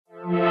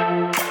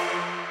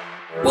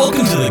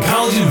Welcome to the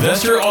College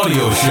Investor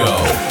Audio Show,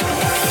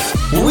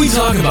 where we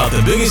talk about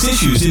the biggest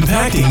issues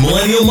impacting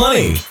millennial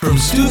money, from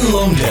student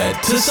loan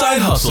debt to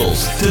side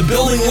hustles to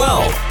building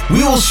wealth.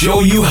 We will show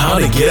you how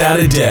to get out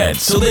of debt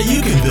so that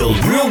you can build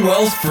real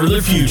wealth for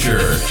the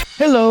future.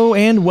 Hello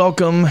and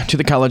welcome to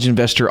the College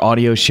Investor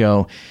Audio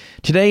Show.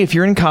 Today, if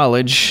you're in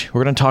college,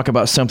 we're going to talk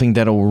about something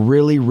that'll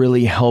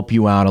really help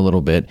you out a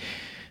little bit.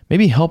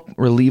 Maybe help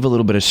relieve a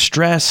little bit of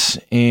stress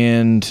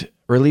and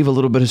relieve a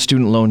little bit of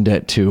student loan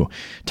debt too.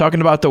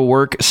 Talking about the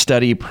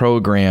work-study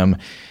program.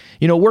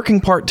 You know, working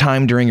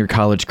part-time during your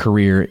college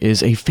career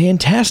is a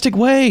fantastic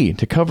way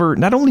to cover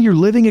not only your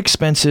living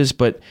expenses,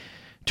 but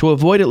to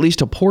avoid at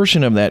least a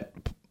portion of that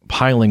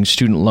piling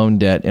student loan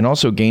debt and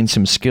also gain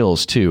some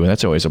skills too.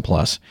 That's always a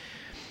plus.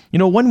 You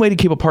know, one way to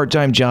keep a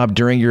part-time job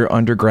during your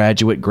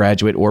undergraduate,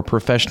 graduate, or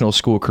professional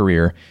school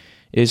career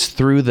is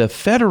through the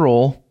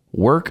federal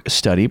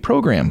work-study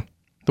program.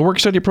 The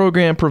work-study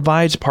program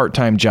provides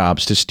part-time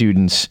jobs to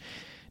students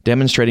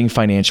demonstrating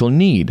financial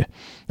need.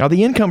 Now,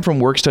 the income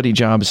from work-study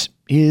jobs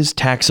is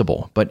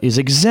taxable, but is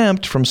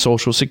exempt from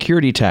Social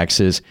Security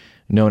taxes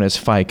known as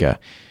FICA.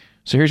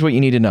 So here's what you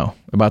need to know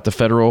about the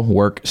federal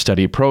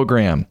work-study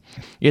program.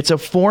 It's a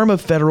form of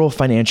federal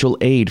financial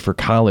aid for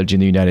college in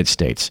the United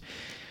States.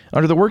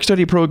 Under the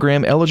work-study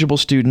program, eligible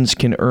students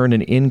can earn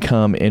an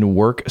income in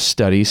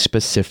work-study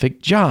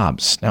specific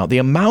jobs. Now, the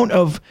amount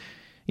of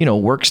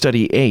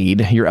work-study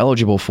aid you're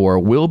eligible for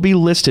will be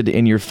listed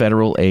in your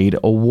federal aid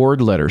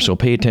award letter. So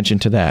pay attention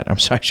to that.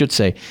 I should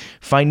say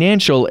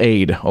financial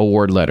aid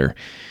award letter.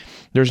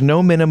 There's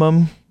no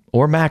minimum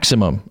or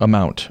maximum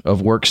amount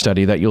of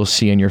work-study that you'll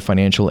see in your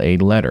financial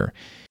aid letter.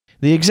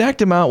 The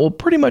exact amount will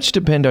pretty much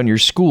depend on your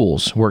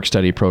school's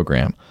work-study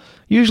program.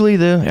 Usually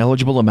the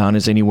eligible amount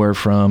is anywhere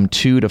from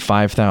 $2,000 to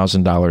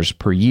 $5,000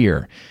 per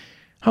year.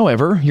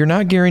 However, you're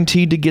not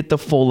guaranteed to get the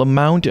full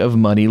amount of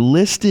money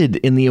listed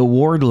in the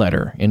award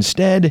letter.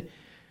 Instead,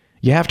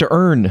 you have to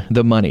earn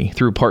the money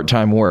through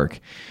part-time work.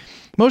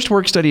 Most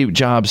work-study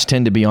jobs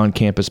tend to be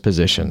on-campus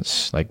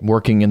positions, like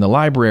working in the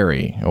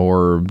library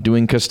or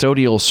doing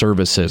custodial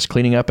services,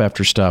 cleaning up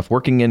after stuff,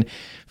 working in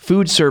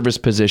food service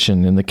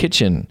position in the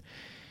kitchen,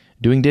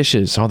 doing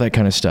dishes, all that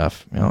kind of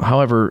stuff.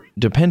 However,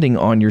 depending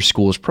on your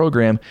school's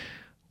program,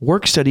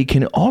 work-study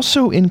can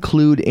also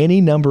include any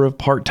number of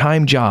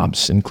part-time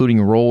jobs, including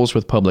roles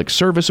with public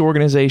service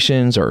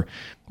organizations or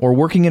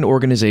working in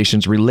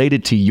organizations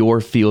related to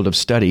your field of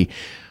study,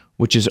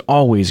 which is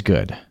always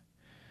good.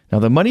 Now,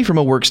 the money from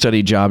a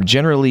work-study job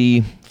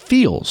generally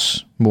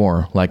feels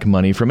more like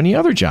money from any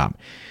other job.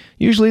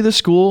 Usually the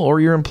school or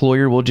your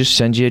employer will just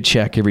send you a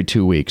check every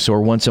 2 weeks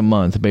or once a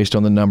month based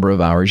on the number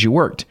of hours you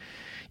worked.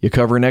 You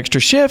cover an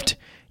extra shift,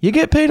 you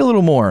get paid a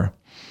little more.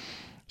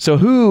 So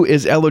who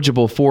is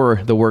eligible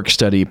for the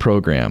work-study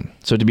program?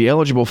 So to be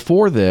eligible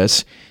for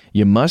this,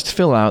 you must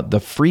fill out the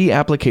free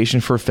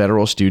application for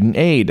federal student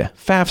aid,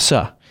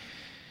 FAFSA.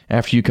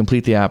 After you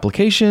complete the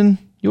application,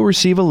 you'll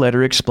receive a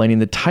letter explaining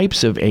the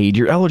types of aid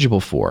you're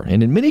eligible for.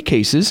 And in many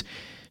cases,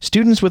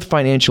 students with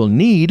financial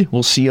need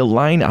will see a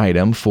line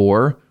item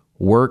for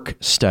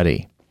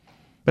work-study.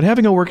 But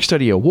having a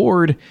work-study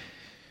award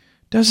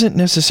doesn't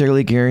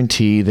necessarily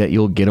guarantee that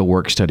you'll get a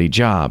work-study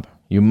job.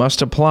 You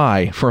must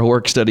apply for a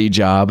work-study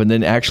job and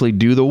then actually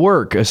do the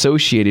work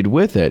associated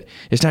with it.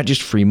 It's not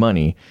just free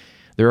money.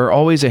 There are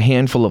always a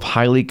handful of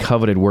highly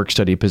coveted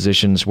work-study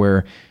positions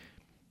where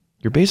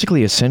you're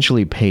basically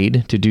essentially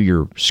paid to do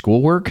your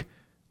schoolwork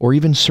or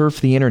even surf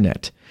the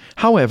internet.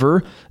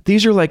 However,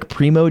 these are like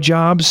primo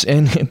jobs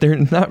and they're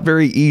not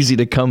very easy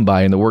to come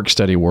by in the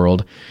work-study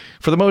world.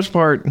 For the most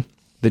part,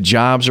 the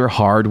jobs are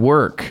hard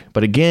work,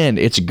 but again,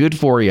 it's good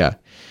for you.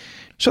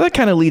 So that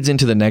kind of leads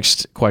into the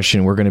next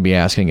question we're going to be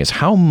asking is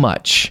how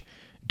much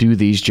do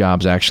these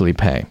jobs actually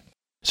pay?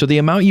 So the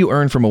amount you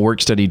earn from a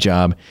work-study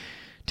job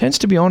tends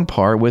to be on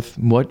par with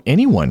what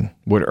anyone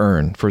would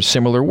earn for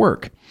similar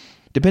work.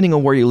 Depending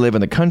on where you live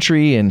in the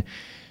country, and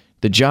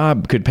the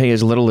job could pay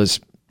as little as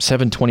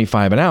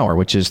 $7.25 an hour,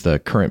 which is the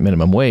current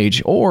minimum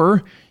wage,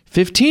 or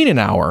 $15 an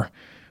hour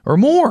or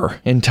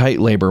more in tight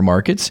labor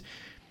markets.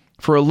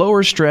 For a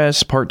lower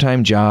stress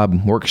part-time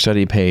job,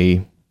 work-study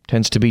pay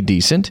tends to be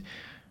decent.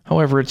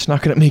 However, it's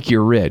not going to make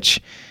you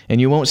rich, and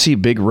you won't see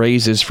big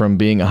raises from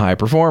being a high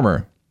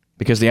performer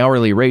because the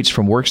hourly rates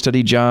from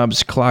work-study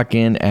jobs clock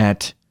in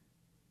at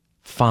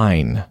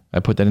fine. I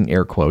put that in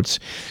air quotes.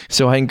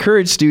 So I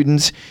encourage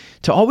students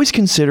to always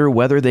consider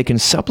whether they can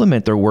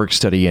supplement their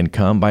work-study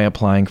income by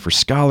applying for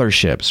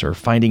scholarships or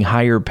finding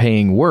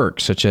higher-paying work,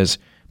 such as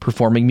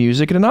performing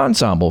music in an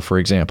ensemble, for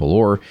example,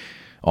 or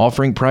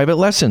offering private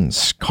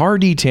lessons, car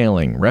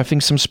detailing,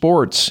 reffing some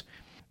sports.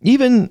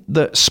 Even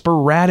the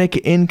sporadic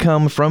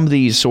income from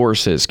these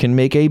sources can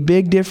make a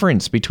big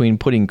difference between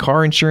putting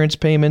car insurance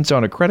payments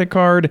on a credit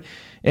card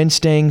and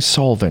staying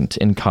solvent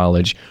in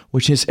college,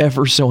 which is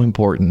ever so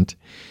important.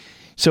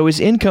 So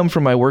is income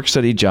from my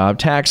work-study job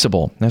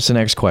taxable? That's the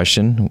next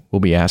question we'll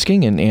be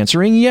asking and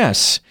answering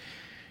yes.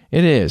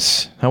 It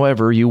is.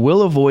 However, you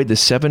will avoid the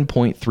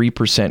 7.3%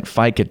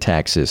 FICA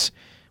taxes,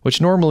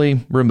 which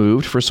normally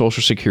removed for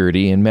Social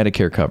Security and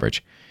Medicare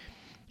coverage.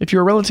 If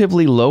you're a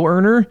relatively low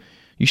earner,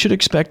 you should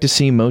expect to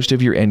see most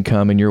of your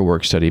income in your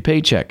work-study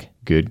paycheck.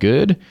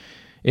 Good.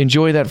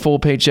 Enjoy that full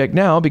paycheck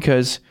now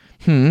because,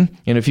 in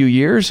a few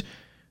years,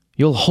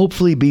 you'll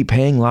hopefully be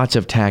paying lots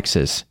of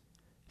taxes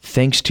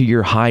thanks to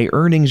your high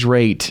earnings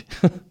rate.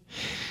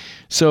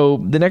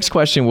 So the next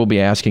question we'll be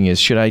asking is,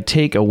 should I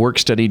take a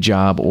work-study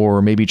job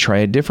or maybe try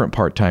a different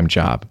part-time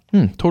job?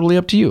 Totally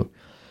up to you.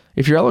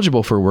 If you're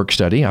eligible for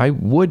work-study, I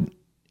would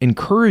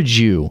encourage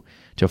you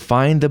to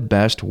find the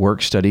best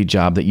work-study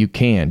job that you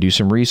can. Do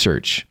some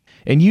research.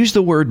 And use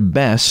the word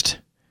best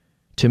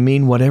to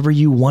mean whatever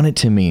you want it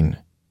to mean.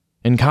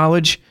 In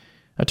college,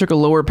 I took a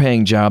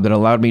lower-paying job that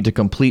allowed me to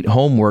complete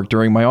homework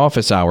during my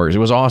office hours. It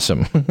was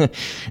awesome.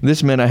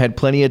 This meant I had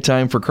plenty of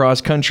time for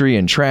cross-country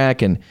and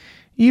track and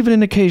even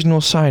an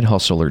occasional side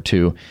hustle or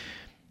two.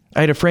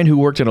 I had a friend who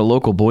worked at a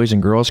local Boys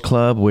and Girls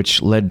Club,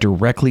 which led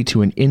directly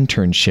to an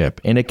internship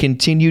and a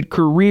continued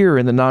career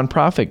in the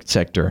nonprofit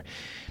sector.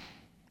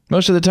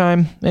 Most of the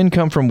time,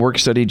 income from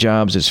work-study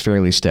jobs is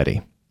fairly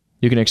steady.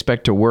 You can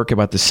expect to work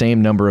about the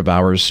same number of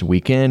hours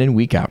week in and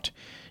week out.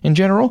 In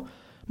general,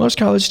 most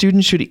college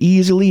students should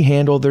easily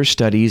handle their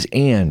studies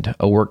and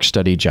a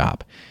work-study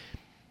job.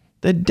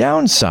 The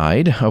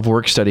downside of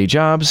work-study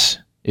jobs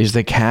is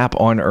the cap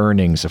on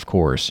earnings, of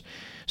course.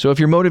 So if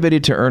you're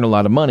motivated to earn a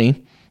lot of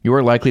money, you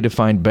are likely to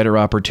find better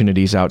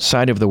opportunities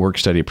outside of the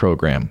work-study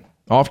program.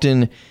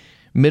 Often,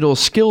 middle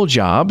skill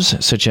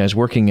jobs, such as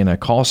working in a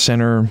call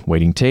center,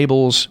 waiting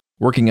tables,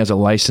 working as a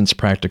licensed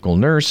practical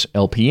nurse,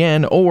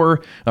 LPN,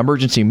 or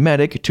emergency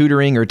medic,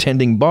 tutoring, or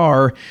tending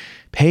bar,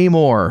 pay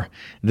more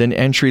than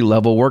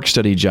entry-level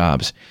work-study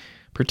jobs.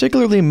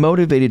 Particularly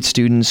motivated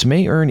students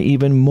may earn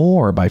even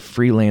more by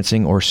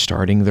freelancing or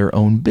starting their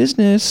own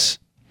business.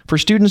 For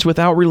students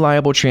without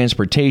reliable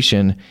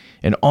transportation,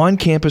 an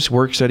on-campus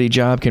work-study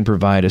job can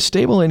provide a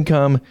stable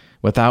income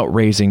without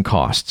raising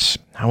costs.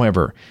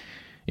 However,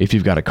 if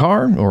you've got a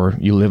car or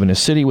you live in a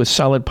city with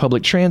solid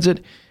public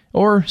transit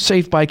or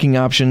safe biking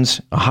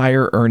options, a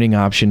higher earning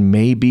option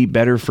may be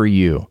better for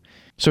you.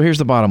 So here's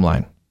the bottom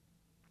line.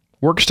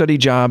 Work-study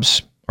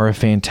jobs are a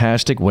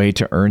fantastic way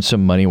to earn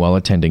some money while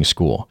attending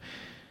school,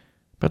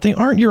 but they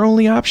aren't your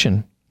only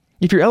option.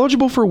 If you're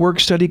eligible for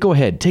work-study, go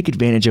ahead, take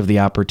advantage of the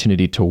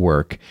opportunity to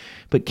work,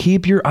 but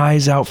keep your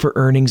eyes out for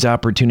earnings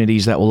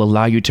opportunities that will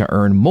allow you to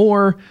earn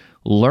more,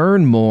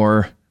 learn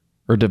more,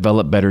 or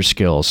develop better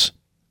skills,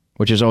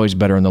 which is always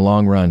better in the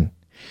long run.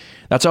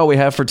 That's all we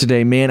have for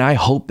today, man. I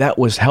hope that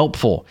was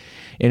helpful.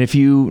 And if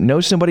you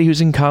know somebody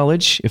who's in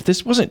college, if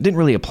this didn't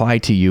really apply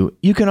to you,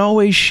 you can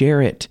always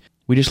share it.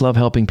 We just love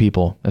helping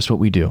people. That's what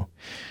we do.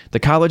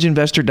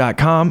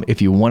 TheCollegeInvestor.com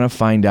if you want to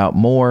find out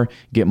more,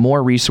 get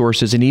more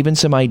resources, and even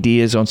some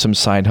ideas on some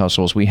side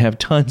hustles. We have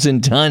tons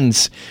and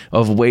tons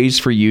of ways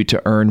for you to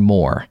earn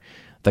more.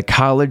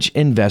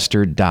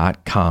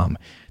 TheCollegeInvestor.com.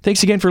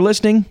 Thanks again for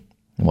listening,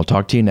 and we'll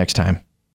talk to you next time.